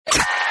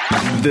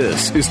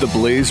This is the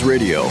Blaze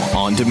Radio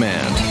on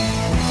demand.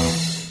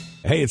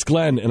 Hey, it's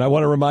Glenn, and I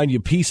want to remind you,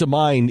 peace of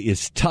mind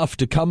is tough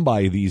to come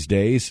by these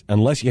days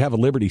unless you have a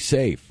Liberty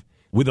Safe.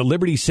 With a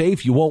Liberty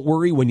Safe, you won't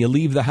worry when you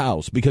leave the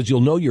house because you'll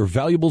know your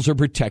valuables are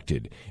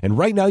protected. And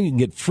right now, you can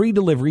get free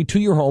delivery to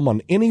your home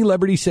on any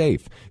Liberty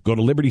Safe. Go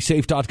to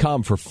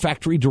LibertySafe.com for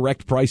factory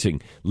direct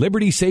pricing.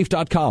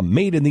 LibertySafe.com,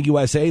 made in the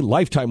USA,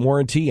 lifetime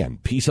warranty,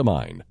 and peace of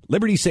mind.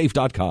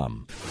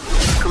 LibertySafe.com.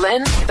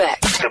 Glenn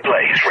Beck. The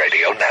Blaze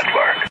Radio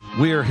Network.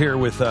 We are here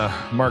with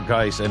Mark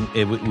Geist,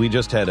 and we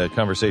just had a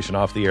conversation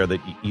off the air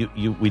that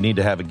we need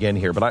to have again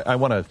here. But I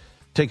want to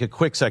take a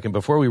quick second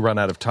before we run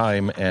out of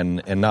time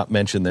and not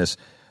mention this.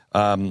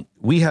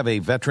 We have a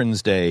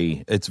Veterans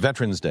Day. It's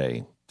Veterans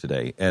Day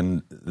today,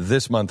 and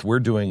this month we're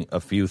doing a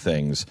few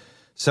things.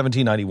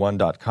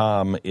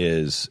 1791.com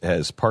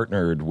has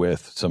partnered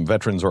with some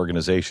veterans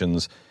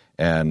organizations,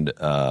 and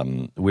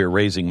we're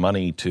raising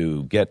money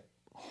to get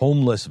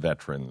homeless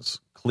veterans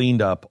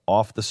cleaned up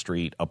off the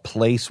street, a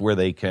place where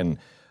they can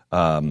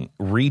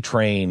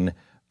retrain,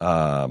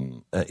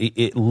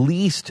 at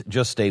least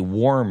just stay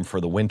warm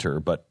for the winter,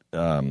 but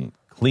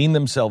clean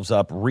themselves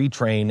up,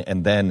 retrain,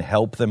 and then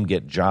help them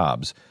get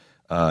jobs.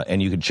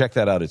 And you can check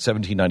that out at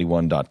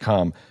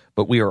 1791.com.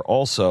 But we are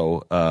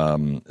also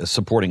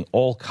supporting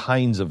all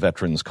kinds of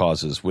veterans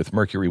causes with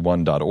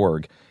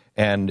mercury1.org.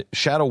 And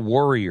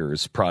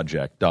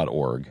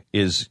shadowwarriorsproject.org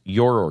is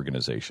your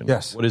organization.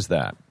 Yes. What is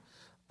that?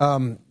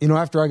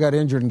 After I got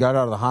injured and got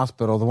out of the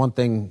hospital, the one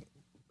thing,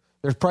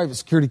 there's private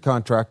security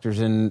contractors,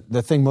 and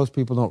the thing most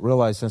people don't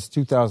realize, since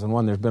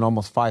 2001, there's been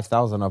almost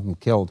 5,000 of them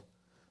killed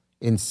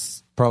in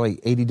probably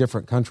 80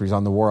 different countries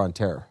on the war on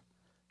terror.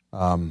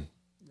 And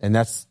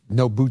that's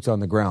no boots on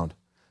the ground.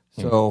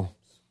 So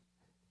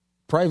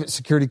private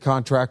security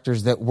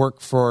contractors that work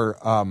for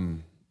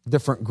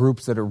different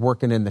groups that are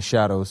working in the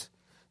shadows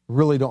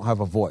really don't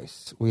have a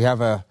voice. We have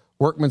a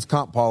workman's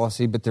comp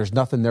policy, but there's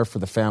nothing there for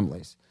the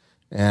families.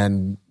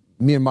 And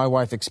me and my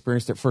wife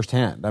experienced it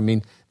firsthand. I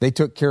mean, they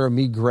took care of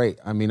me great.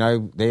 I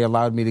mean, they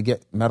allowed me to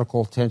get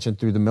medical attention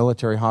through the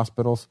military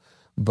hospitals,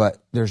 but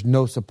there's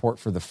no support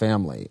for the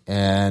family.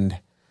 And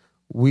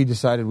we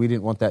decided we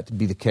didn't want that to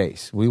be the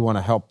case. We want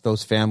to help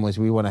those families.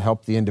 We want to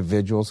help the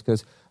individuals,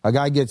 because a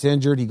guy gets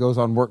injured, he goes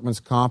on workman's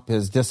comp,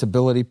 his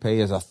disability pay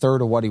is a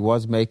third of what he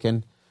was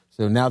making.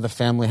 So now the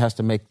family has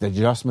to make the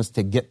adjustments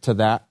to get to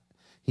that.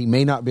 He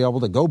may not be able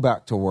to go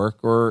back to work,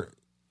 or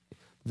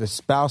the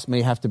spouse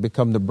may have to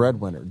become the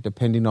breadwinner,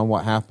 depending on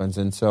what happens.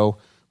 And so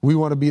we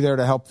want to be there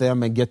to help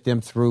them and get them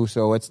through.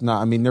 So it's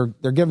not, I mean,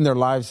 they're giving their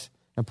lives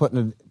and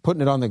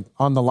putting it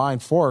on the line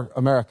for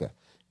America,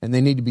 and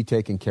they need to be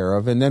taken care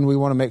of. And then we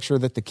want to make sure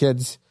that the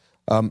kids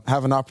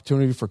have an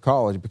opportunity for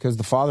college, because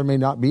the father may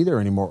not be there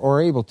anymore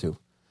or able to.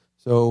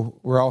 So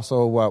we're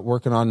also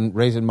working on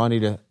raising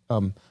money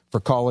for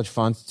college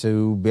funds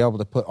to be able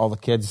to put all the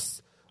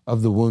kids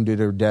of the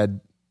wounded or dead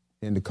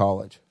into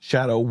college.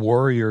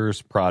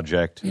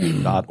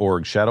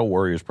 Shadowwarriorsproject.org,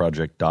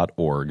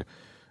 shadowwarriorsproject.org,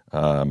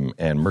 and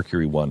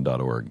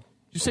mercury1.org. Did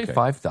you say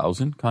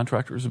 5,000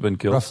 contractors have been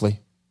killed? Roughly.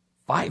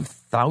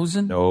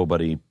 5,000?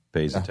 Nobody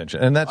pays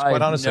attention. And that's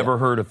quite honestly. I've never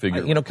heard a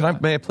figure.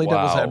 May I play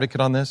devil's advocate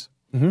on this?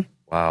 Mm-hmm.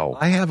 Wow.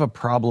 I have a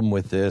problem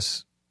with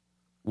this,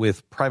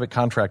 with private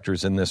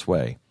contractors in this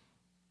way.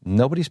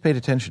 Nobody's paid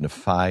attention to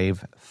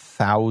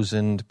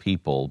 5,000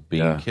 people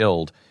being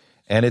killed.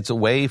 And it's a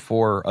way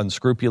for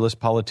unscrupulous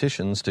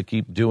politicians to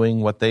keep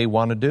doing what they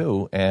want to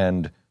do,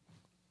 and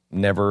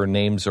never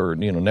names or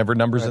never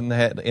numbers in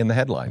the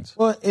headlines.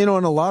 Well, and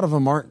a lot of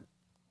them aren't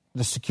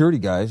the security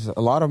guys.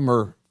 A lot of them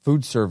are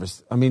food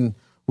service. I mean,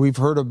 we've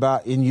heard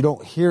about, and you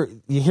hear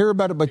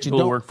about it, but people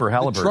you don't. Work for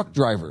Halliburton. The truck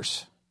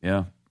drivers.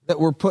 Yeah. That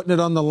were putting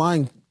it on the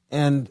line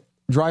and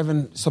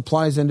driving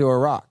supplies into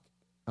Iraq.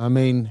 I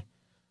mean,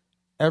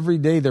 every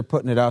day they're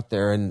putting it out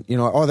there, and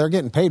they're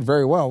getting paid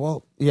very well.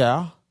 Well,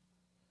 yeah.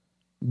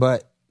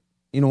 But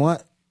you know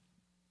what?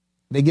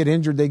 They get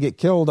injured, they get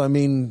killed. I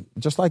mean,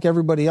 just like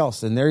everybody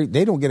else. And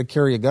they don't get to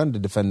carry a gun to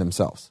defend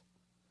themselves.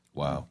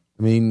 Wow.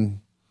 I mean,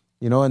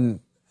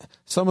 and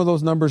some of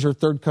those numbers are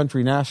third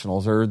country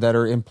nationals or that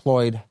are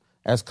employed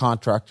as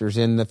contractors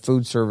in the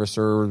food service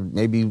or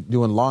maybe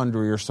doing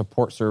laundry or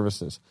support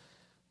services.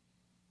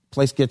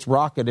 Place gets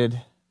rocketed,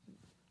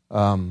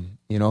 And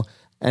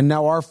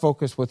now our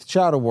focus with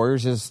Shadow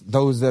Warriors is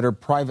those that are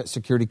private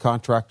security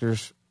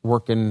contractors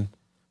working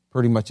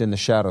pretty much in the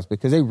shadows,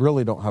 because they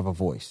really don't have a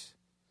voice,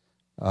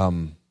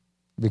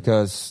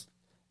 because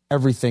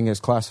everything is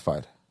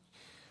classified.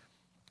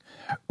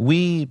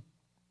 We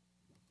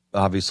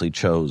obviously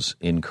chose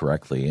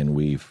incorrectly, and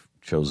we've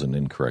chosen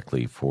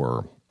incorrectly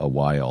for a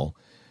while,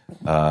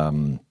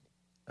 and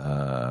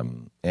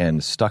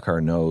stuck our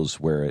nose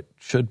where it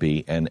should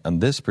be. And on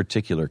this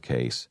particular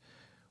case,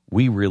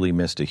 we really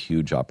missed a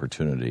huge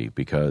opportunity,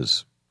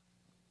 because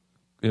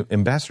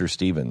Ambassador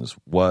Stevens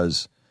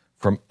was,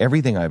 from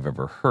everything I've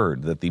ever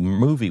heard, that the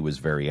movie was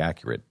very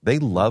accurate. They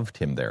loved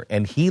him there,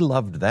 and he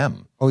loved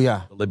them. Oh,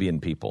 yeah. The Libyan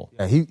people.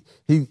 Yeah, he.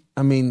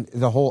 I mean,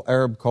 the whole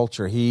Arab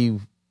culture, he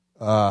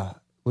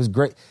was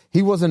great.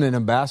 He wasn't an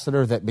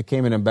ambassador that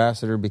became an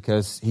ambassador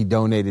because he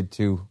donated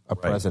to a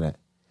president.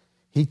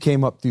 He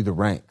came up through the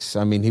ranks.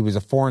 I mean, he was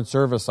a foreign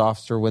service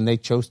officer when they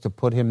chose to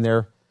put him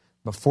there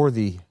before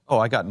the... Oh,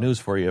 I got news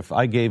for you. If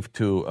I gave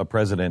to a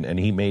president and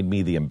he made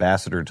me the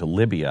ambassador to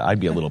Libya, I'd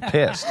be a little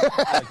pissed.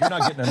 Like, you're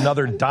not getting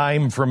another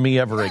dime from me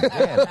ever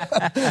again.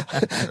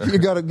 You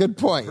got a good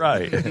point.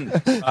 Right.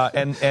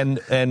 And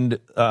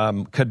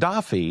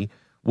Gaddafi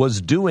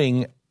was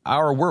doing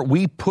our work.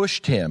 We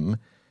pushed him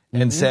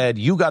and said,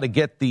 you got to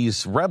get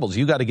these rebels.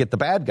 You got to get the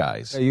bad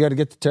guys. Yeah, you got to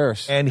get the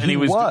terrorists. And he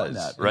was doing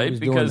that, right?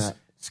 Because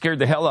scared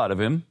the hell out of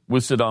him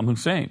was Saddam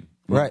Hussein.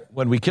 Right.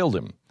 When we killed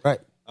him. Right.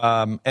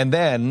 And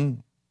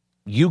then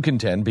you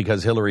contend,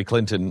 because Hillary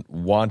Clinton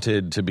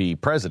wanted to be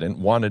president,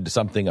 wanted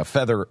something, a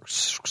feather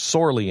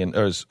solely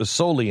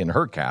in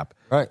her cap,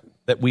 right,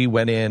 that we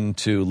went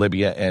into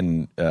Libya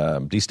and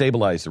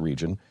destabilized the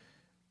region.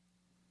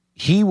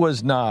 He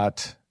was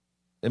not,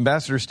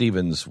 Ambassador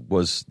Stevens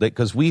was,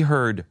 because we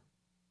heard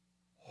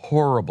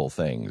horrible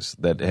things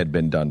that had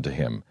been done to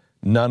him.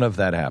 None of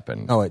that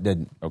happened. No, it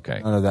didn't.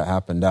 Okay. None of that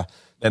happened.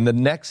 And the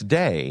next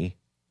day,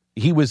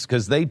 he was,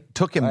 because they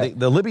took him,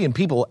 the Libyan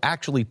people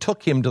actually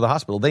took him to the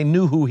hospital. They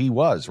knew who he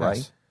was,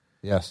 right?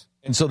 Yes.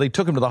 And so they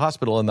took him to the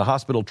hospital, and the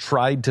hospital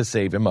tried to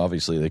save him.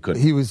 Obviously, they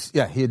couldn't.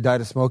 He had died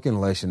of smoke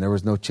inhalation. There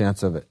was no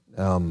chance of it.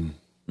 And,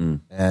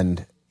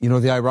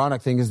 the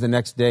ironic thing is the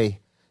next day,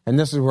 and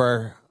this is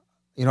where,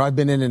 I've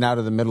been in and out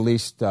of the Middle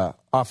East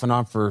off and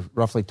on for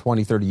roughly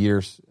 20, 30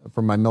 years,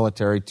 from my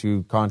military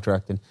to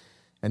contracting.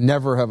 And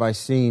never have I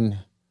seen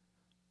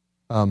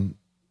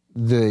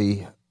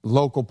the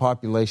local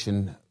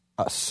population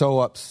so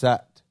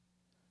upset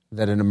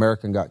that an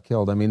American got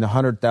killed. I mean,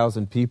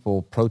 100,000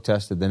 people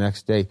protested the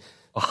next day.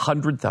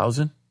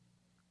 100,000?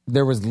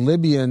 There was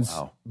Libyans,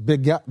 wow.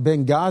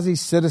 Benghazi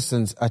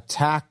citizens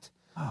attacked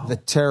the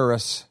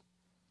terrorists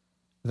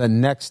the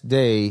next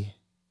day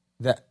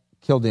that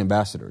killed the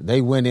ambassador.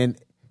 They went in,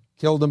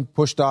 killed him,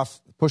 pushed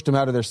him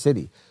out of their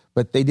city.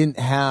 But they didn't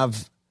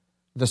have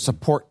the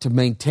support to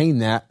maintain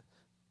that.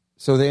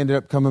 So they ended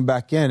up coming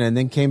back in, and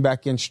then came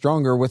back in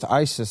stronger with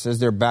ISIS as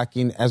their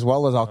backing, as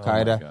well as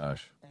Al-Qaeda. Oh, my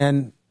gosh.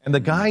 And the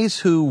guys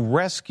who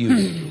rescued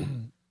you,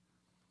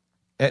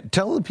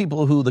 tell the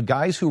people who the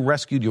guys who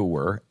rescued you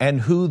were, and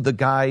who the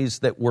guys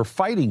that were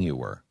fighting you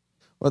were.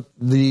 Well,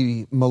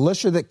 the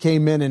militia that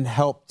came in and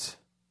helped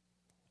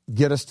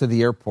get us to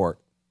the airport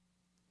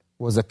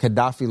was a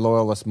Gaddafi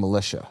loyalist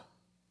militia.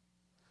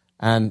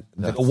 And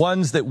the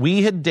ones that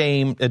we had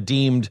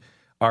deemed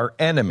our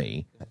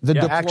enemy, the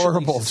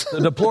deplorables.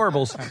 The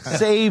deplorables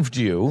saved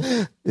you.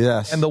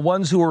 Yes. And the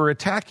ones who were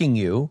attacking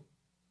you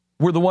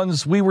were the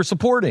ones we were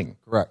supporting.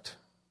 Correct.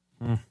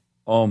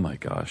 Oh my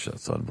gosh,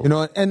 that's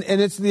unbelievable. And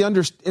it's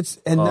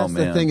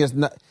the thing is,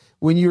 not,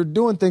 when you're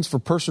doing things for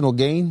personal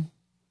gain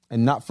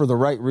and not for the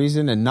right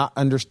reason, and not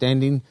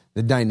understanding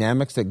the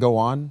dynamics that go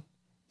on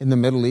in the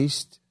Middle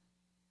East,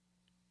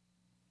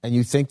 and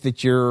you think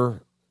that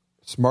you're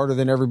smarter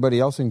than everybody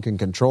else and can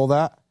control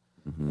that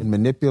and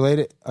manipulate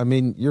it, I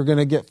mean, you're going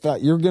to get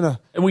fat. You're going to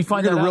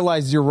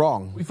realize you're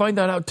wrong. We find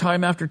that out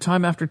time after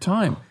time after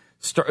time.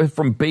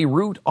 From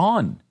Beirut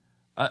on.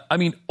 I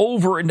mean,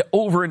 over and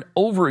over and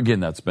over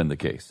again, that's been the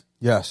case.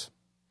 Yes.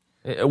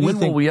 When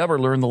will we ever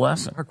learn the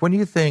lesson? Mark, when do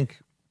you think?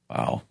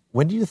 Wow.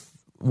 When do you?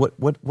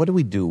 What do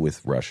we do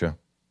with Russia?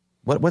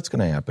 What's going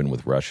to happen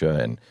with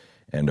Russia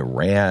and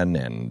Iran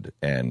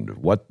and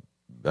what?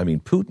 I mean,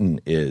 Putin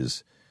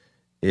is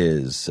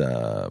he's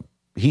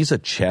a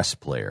chess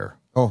player.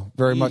 Oh,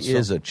 very much. He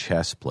is a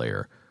chess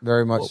player.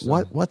 Very much.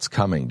 What's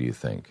coming? Do you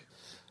think?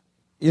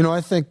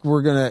 I think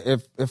we're gonna,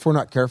 if we're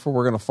not careful,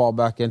 we're gonna fall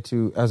back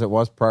into as it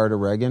was prior to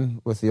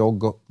Reagan with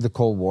the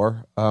Cold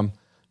War.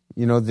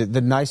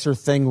 The nicer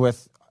thing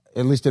with,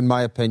 at least in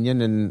my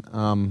opinion,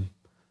 and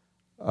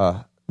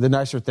the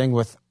nicer thing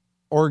with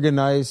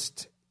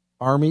organized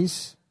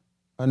armies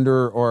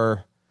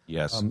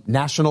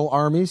national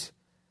armies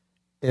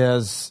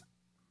is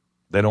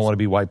they don't want to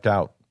be wiped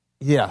out.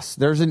 Yes,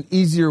 there's an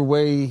easier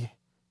way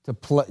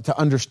to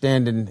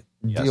understand and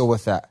deal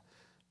with that,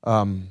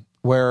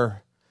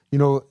 where.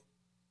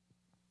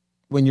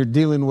 When you're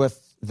dealing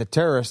with the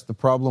terrorists, the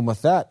problem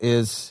with that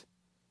is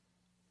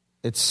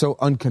it's so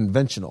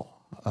unconventional.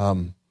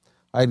 I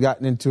had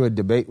gotten into a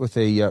debate with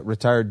a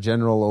retired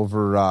general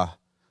over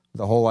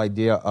the whole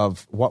idea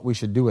of what we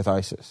should do with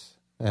ISIS.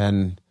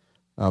 And,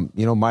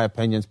 my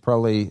opinion's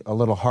probably a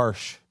little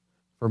harsh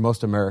for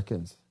most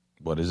Americans.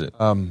 What is it?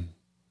 I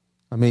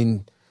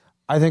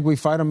think we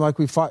fight them like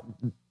we fought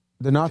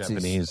the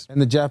Nazis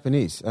and the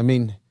Japanese. I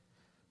mean,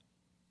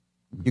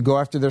 you go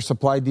after their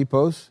supply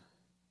depots.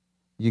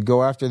 You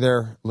go after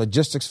their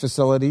logistics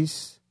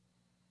facilities.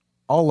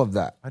 All of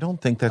that. I don't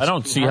think that's. I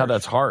don't see how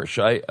that's harsh.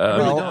 I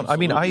really don't. I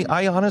mean,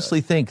 I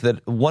honestly think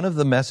that one of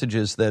the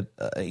messages that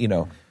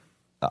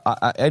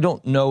I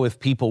don't know if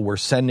people were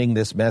sending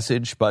this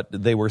message, but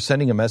they were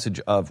sending a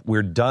message of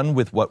we're done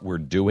with what we're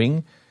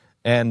doing,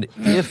 and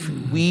if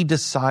we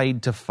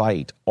decide to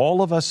fight,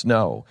 all of us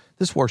know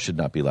this war should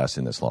not be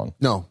lasting this long.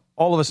 No,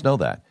 all of us know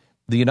that.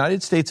 the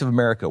United States of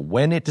America,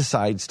 when it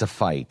decides to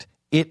fight,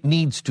 it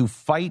needs to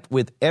fight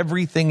with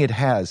everything it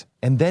has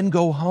and then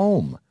go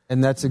home.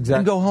 And that's exactly.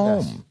 And go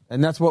home. Yes.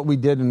 And that's what we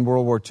did in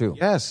World War II.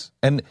 Yes.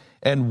 And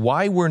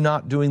why we're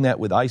not doing that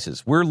with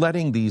ISIS. We're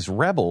letting these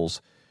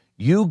rebels,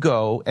 you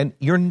go, and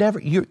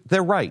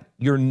they're right.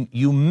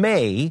 You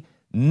may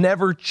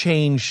never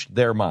change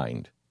their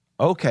mind.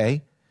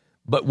 Okay.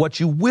 But what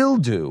you will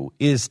do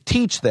is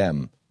teach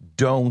them,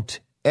 don't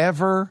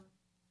ever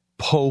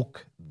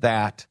poke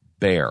that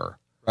bear.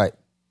 Right.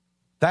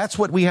 That's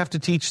what we have to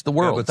teach the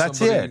world. Yeah,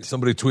 That's it.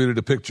 Somebody tweeted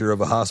a picture of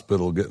a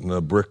hospital getting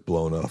a brick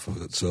blown off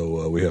of it,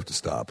 so we have to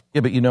stop.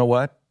 Yeah, but you know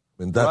what?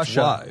 I mean, that's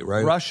why,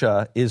 right?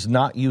 Russia is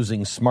not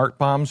using smart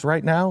bombs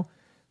right now,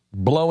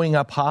 blowing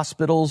up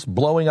hospitals,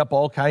 blowing up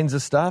all kinds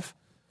of stuff.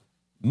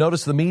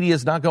 Notice the media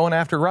is not going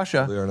after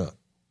Russia. They are not.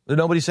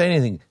 Nobody's saying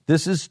anything.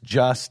 This is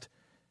just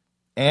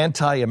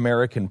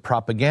anti-American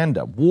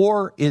propaganda.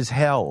 War is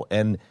hell,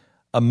 and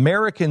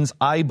Americans,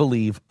 I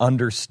believe,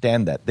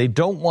 understand that. They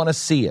don't want to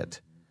see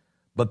it,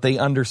 but they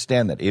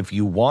understand that. If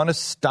you want to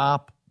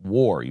stop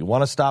war, you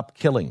want to stop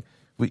killing.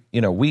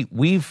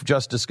 We've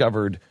just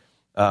discovered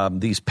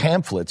these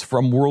pamphlets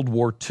from World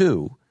War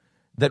II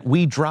that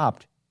we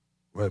dropped.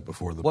 Right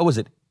before what was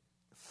it?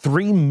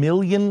 3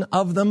 million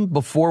of them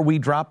before we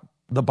dropped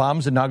the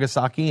bombs in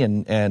Nagasaki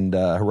and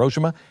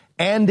Hiroshima.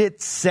 And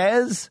it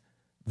says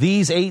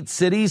these 8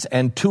 cities,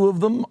 and 2 of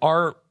them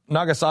are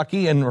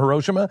Nagasaki and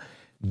Hiroshima.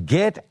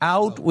 Get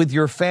out with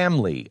your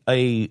family.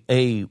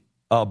 A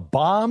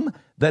bomb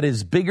that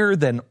is bigger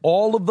than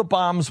all of the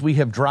bombs we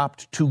have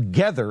dropped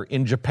together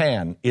in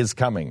Japan is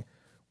coming.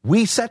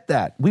 We set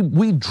that.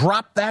 We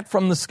dropped that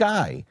from the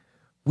sky.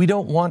 We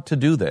don't want to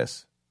do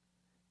this.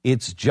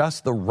 It's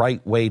just the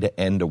right way to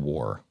end a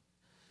war.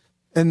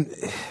 And,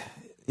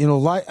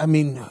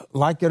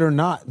 like it or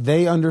not,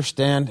 they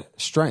understand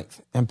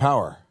strength and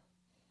power.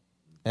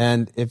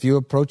 And if you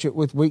approach it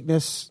with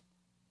weakness,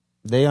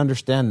 they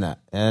understand that.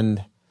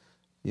 And,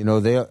 you've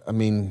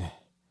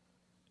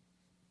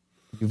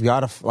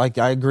got to,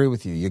 I agree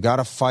with you, you got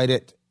to fight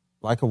it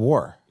like a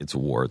war. It's a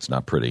war. It's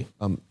not pretty.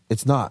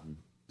 It's not.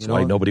 That's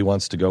why nobody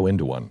wants to go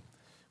into one.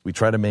 We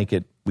try to make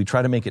it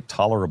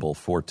tolerable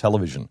for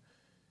television.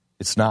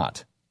 It's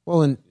not.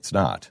 Well, and it's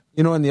not.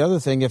 And the other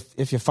thing,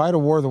 if you fight a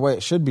war the way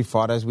it should be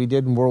fought, as we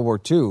did in World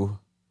War II,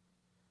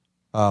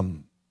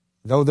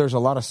 though there's a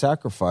lot of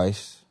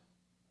sacrifice,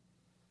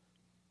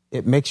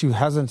 it makes you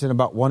hesitant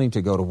about wanting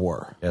to go to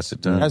war. Yes,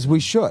 it does. As we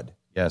should.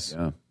 Yes.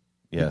 Yeah.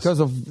 Yes. Because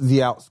of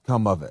the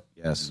outcome of it.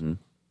 Yes. Mm-hmm.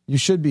 You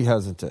should be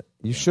hesitant.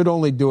 You should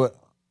only do it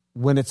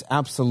when it's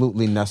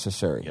absolutely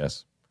necessary.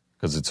 Yes.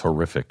 Because it's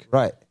horrific.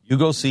 Right. You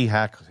go see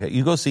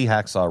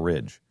Hacksaw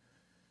Ridge.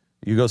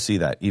 You go see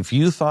that. If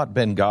you thought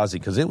Benghazi,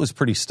 because it was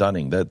pretty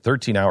stunning, that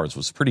 13 hours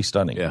was pretty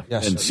stunning. Yeah,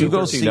 yes. And you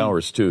go 13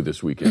 hours too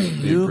this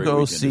weekend. You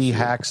go see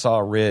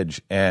Hacksaw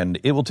Ridge, and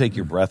it will take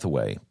your breath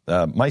away.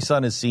 My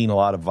son has seen a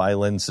lot of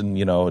violence and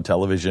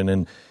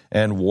television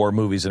and war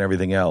movies and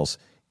everything else.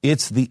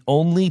 It's the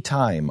only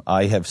time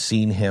I have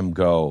seen him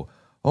go,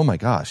 "Oh my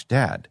gosh,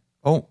 Dad!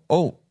 Oh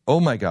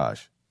my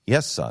gosh,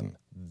 yes, son!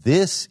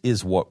 This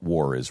is what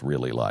war is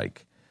really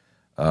like."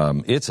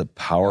 It's a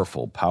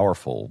powerful,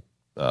 powerful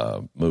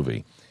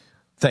movie.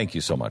 Thank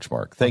you so much,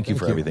 Mark. Thank you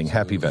for everything.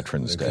 Happy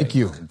Veterans Day. Thank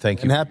you. Thank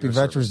you. And happy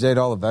Veterans Day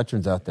to all the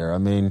veterans out there. I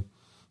mean,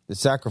 the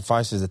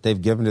sacrifices that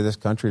they've given to this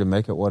country to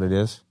make it what it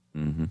is.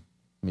 Mm-hmm.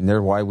 I mean,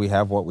 they're why we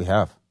have what we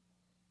have.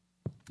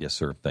 Yes,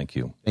 sir. Thank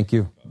you. Thank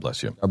you.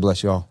 Bless you. God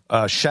bless you all.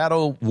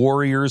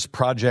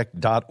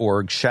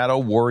 ShadowWarriorsProject.org,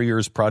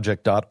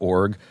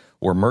 ShadowWarriorsProject.org,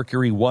 or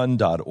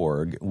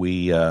Mercury1.org.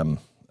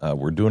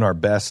 We're doing our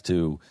best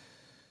to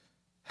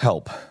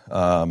help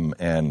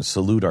and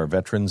salute our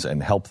veterans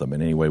and help them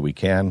in any way we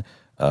can.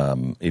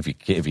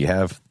 If you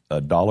have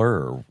 $1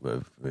 or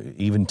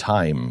even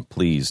time,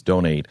 please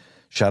donate.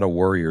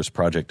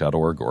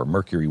 ShadowWarriorsProject.org or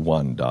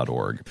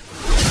Mercury1.org.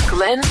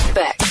 Glenn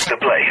Beck. The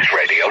Blaze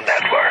Radio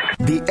Network.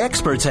 The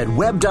experts at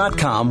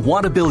Web.com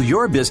want to build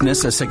your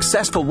business a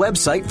successful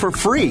website for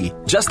free,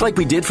 just like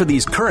we did for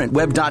these current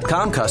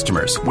Web.com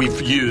customers.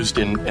 We've used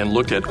and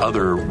looked at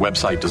other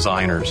website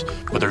designers,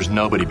 but there's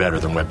nobody better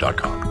than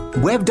Web.com.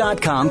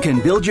 Web.com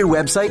can build your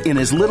website in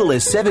as little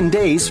as 7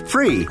 days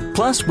free.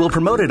 Plus, we'll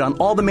promote it on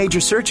all the major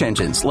search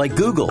engines like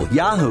Google,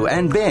 Yahoo,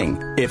 and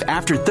Bing. If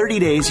after 30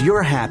 days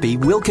you're happy,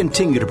 we'll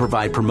continue to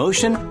provide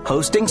promotion,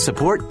 hosting,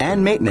 support,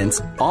 and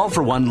maintenance, all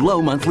for one low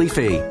monthly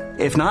fee.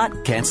 If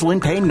not, cancel and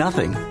pay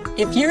nothing.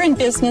 If you're in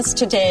business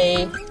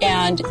today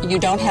and you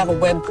don't have a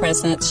web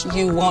presence,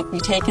 you won't be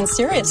taken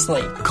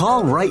seriously.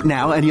 Call right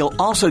now and you'll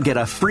also get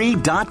a free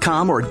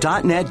 .com or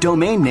 .net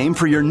domain name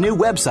for your new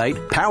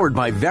website powered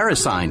by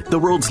VeriSign, the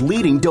world's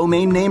leading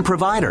domain name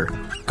provider.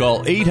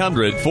 Call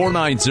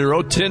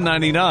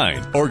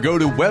 800-490-1099 or go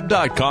to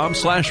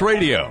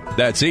web.com/radio.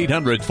 That's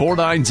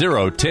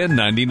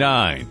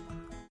 800-490-1099.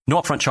 No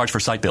upfront charge for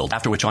site build,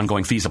 after which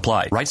ongoing fees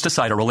apply. Rights to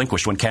site are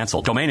relinquished when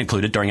canceled. Domain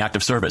included during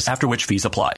active service, after which fees apply.